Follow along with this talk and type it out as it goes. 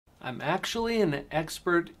I'm actually an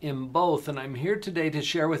expert in both, and I'm here today to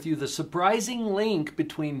share with you the surprising link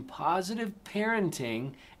between positive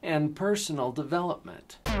parenting and personal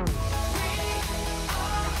development.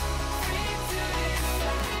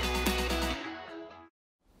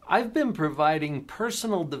 I've been providing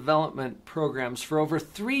personal development programs for over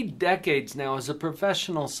 3 decades now as a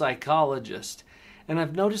professional psychologist, and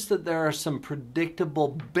I've noticed that there are some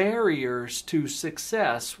predictable barriers to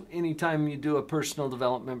success anytime you do a personal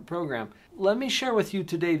development program. Let me share with you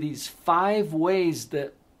today these 5 ways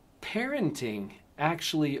that parenting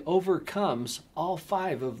actually overcomes all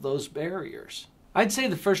 5 of those barriers. I'd say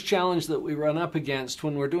the first challenge that we run up against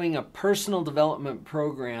when we're doing a personal development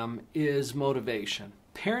program is motivation.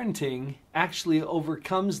 Parenting actually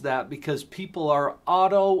overcomes that because people are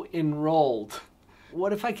auto-enrolled.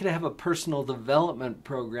 What if I could have a personal development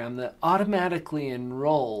program that automatically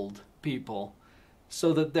enrolled people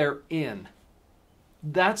so that they're in?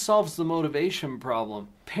 That solves the motivation problem.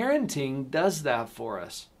 Parenting does that for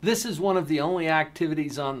us. This is one of the only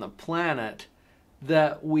activities on the planet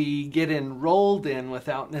that we get enrolled in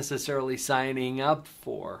without necessarily signing up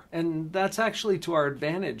for. And that's actually to our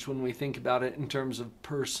advantage when we think about it in terms of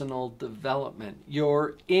personal development.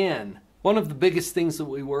 You're in. One of the biggest things that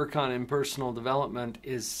we work on in personal development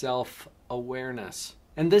is self-awareness.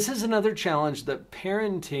 And this is another challenge that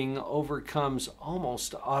parenting overcomes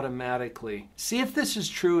almost automatically. See if this is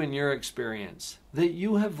true in your experience, that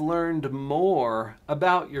you have learned more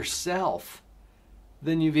about yourself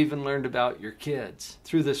than you've even learned about your kids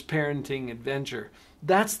through this parenting adventure.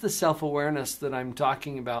 That's the self-awareness that I'm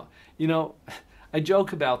talking about. You know, I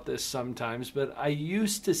joke about this sometimes, but I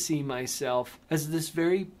used to see myself as this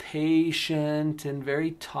very patient and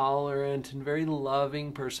very tolerant and very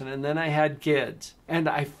loving person, and then I had kids. And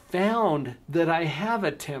I found that I have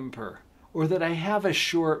a temper, or that I have a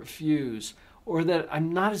short fuse, or that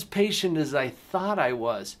I'm not as patient as I thought I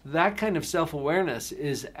was. That kind of self-awareness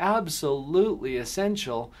is absolutely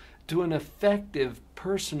essential to an effective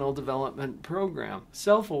personal development program.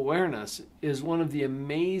 Self-awareness is one of the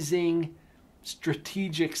amazing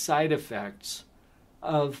strategic side effects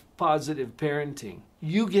of positive parenting.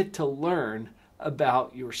 You get to learn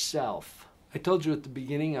about yourself. I told you at the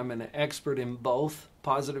beginning I'm an expert in both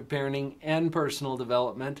positive parenting and personal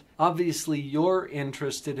development. Obviously, you're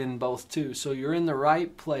interested in both too, so you're in the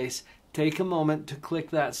right place. Take a moment to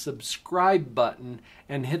click that subscribe button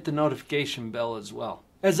and hit the notification bell as well.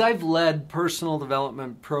 As I've led personal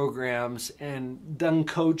development programs and done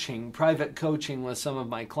coaching, private coaching with some of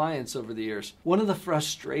my clients over the years, one of the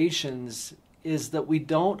frustrations is that we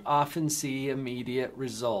don't often see immediate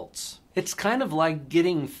results. It's kind of like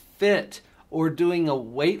getting fit or doing a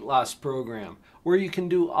weight loss program where you can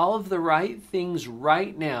do all of the right things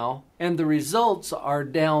right now and the results are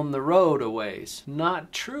down the road a ways.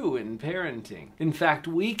 Not true in parenting. In fact,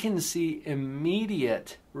 we can see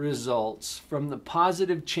immediate results from the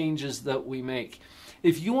positive changes that we make.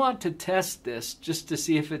 If you want to test this just to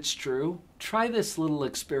see if it's true, try this little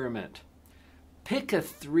experiment. Pick a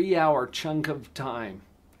 3-hour chunk of time.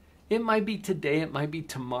 It might be today, it might be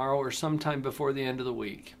tomorrow, or sometime before the end of the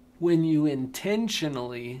week, when you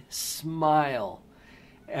intentionally smile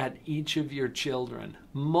at each of your children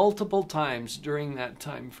multiple times during that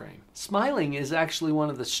time frame. Smiling is actually one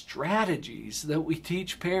of the strategies that we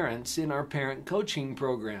teach parents in our parent coaching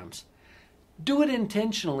programs. Do it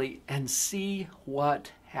intentionally and see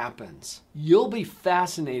what happens. You'll be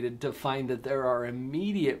fascinated to find that there are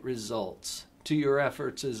immediate results to your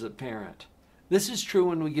efforts as a parent. This is true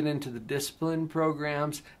when we get into the discipline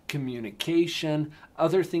programs, communication,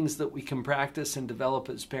 other things that we can practice and develop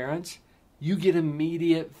as parents. You get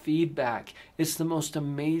immediate feedback. It's the most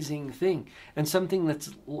amazing thing and something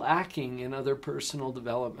that's lacking in other personal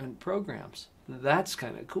development programs. That's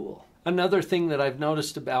kind of cool. Another thing that I've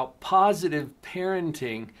noticed about positive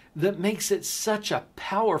parenting that makes it such a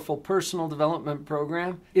powerful personal development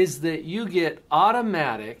program is that you get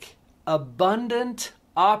automatic, abundant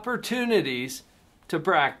opportunities to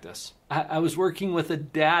practice. I was working with a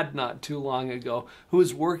dad not too long ago who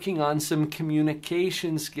was working on some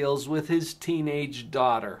communication skills with his teenage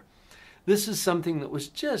daughter. This is something that was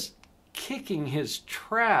just kicking his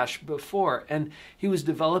trash before, and he was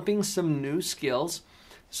developing some new skills,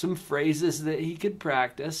 some phrases that he could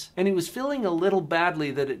practice, and he was feeling a little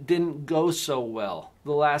badly that it didn't go so well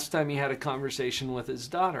the last time he had a conversation with his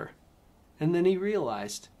daughter. And then he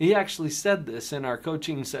realized, he actually said this in our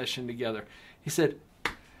coaching session together. He said,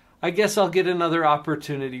 I guess I'll get another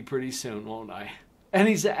opportunity pretty soon, won't I? And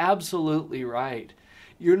he's absolutely right.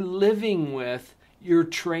 You're living with your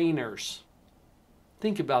trainers.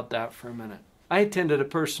 Think about that for a minute. I attended a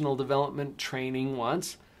personal development training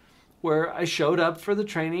once, where I showed up for the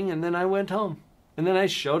training and then I went home. And then I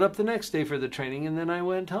showed up the next day for the training and then I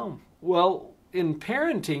went home. Well, in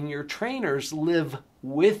parenting, your trainers live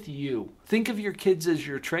with you. Think of your kids as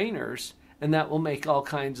your trainers, and that will make all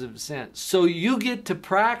kinds of sense. So you get to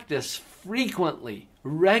practice frequently,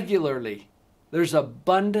 regularly. There's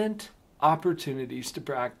abundant opportunities to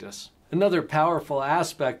practice. Another powerful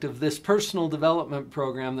aspect of this personal development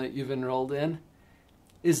program that you've enrolled in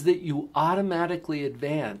is that you automatically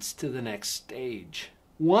advance to the next stage.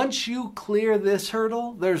 Once you clear this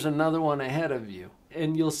hurdle, there's another one ahead of you.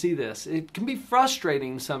 And you'll see this. It can be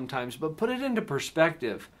frustrating sometimes, but put it into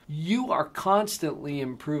perspective. You are constantly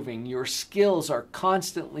improving. Your skills are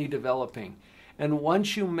constantly developing. And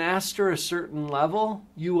once you master a certain level,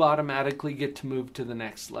 you automatically get to move to the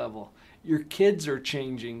next level. Your kids are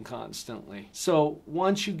changing constantly. So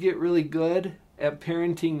once you get really good at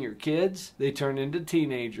parenting your kids, they turn into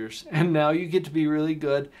teenagers. And now you get to be really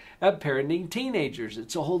good at parenting teenagers.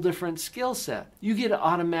 It's a whole different skill set. You get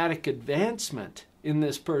automatic advancement in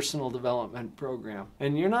this personal development program.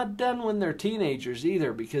 And you're not done when they're teenagers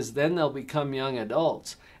either, because then they'll become young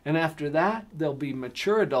adults. And after that, they'll be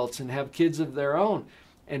mature adults and have kids of their own.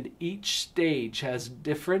 And each stage has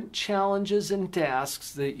different challenges and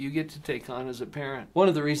tasks that you get to take on as a parent. One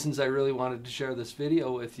of the reasons I really wanted to share this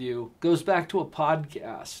video with you goes back to a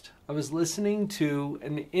podcast. I was listening to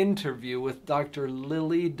an interview with Dr.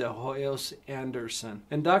 Lily de Hoyos Anderson.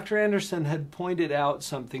 And Dr. Anderson had pointed out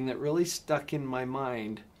something that really stuck in my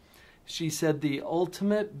mind. She said the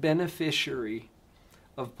ultimate beneficiary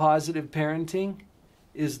of positive parenting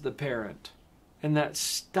is the parent. And that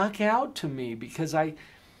stuck out to me because I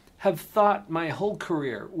have thought my whole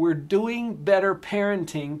career, we're doing better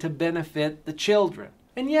parenting to benefit the children.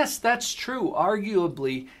 And yes, that's true.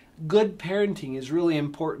 Arguably, good parenting is really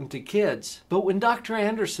important to kids. But when Dr.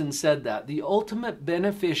 Anderson said that, the ultimate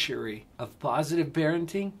beneficiary of positive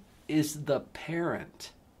parenting is the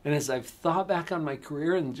parent. And as I've thought back on my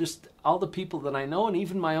career and just all the people that I know and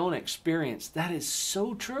even my own experience, that is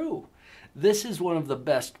so true. This is one of the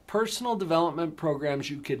best personal development programs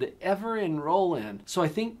you could ever enroll in. So I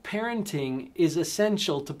think parenting is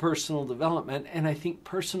essential to personal development, and I think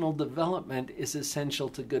personal development is essential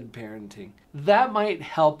to good parenting. That might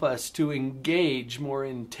help us to engage more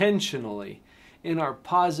intentionally in our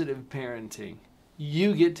positive parenting.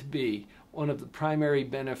 You get to be one of the primary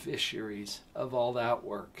beneficiaries of all that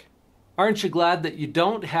work. Aren't you glad that you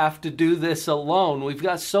don't have to do this alone? We've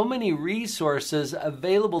got so many resources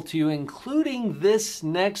available to you, including this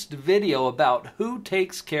next video about who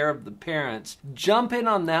takes care of the parents. Jump in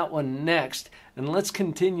on that one next, and let's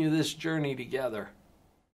continue this journey together.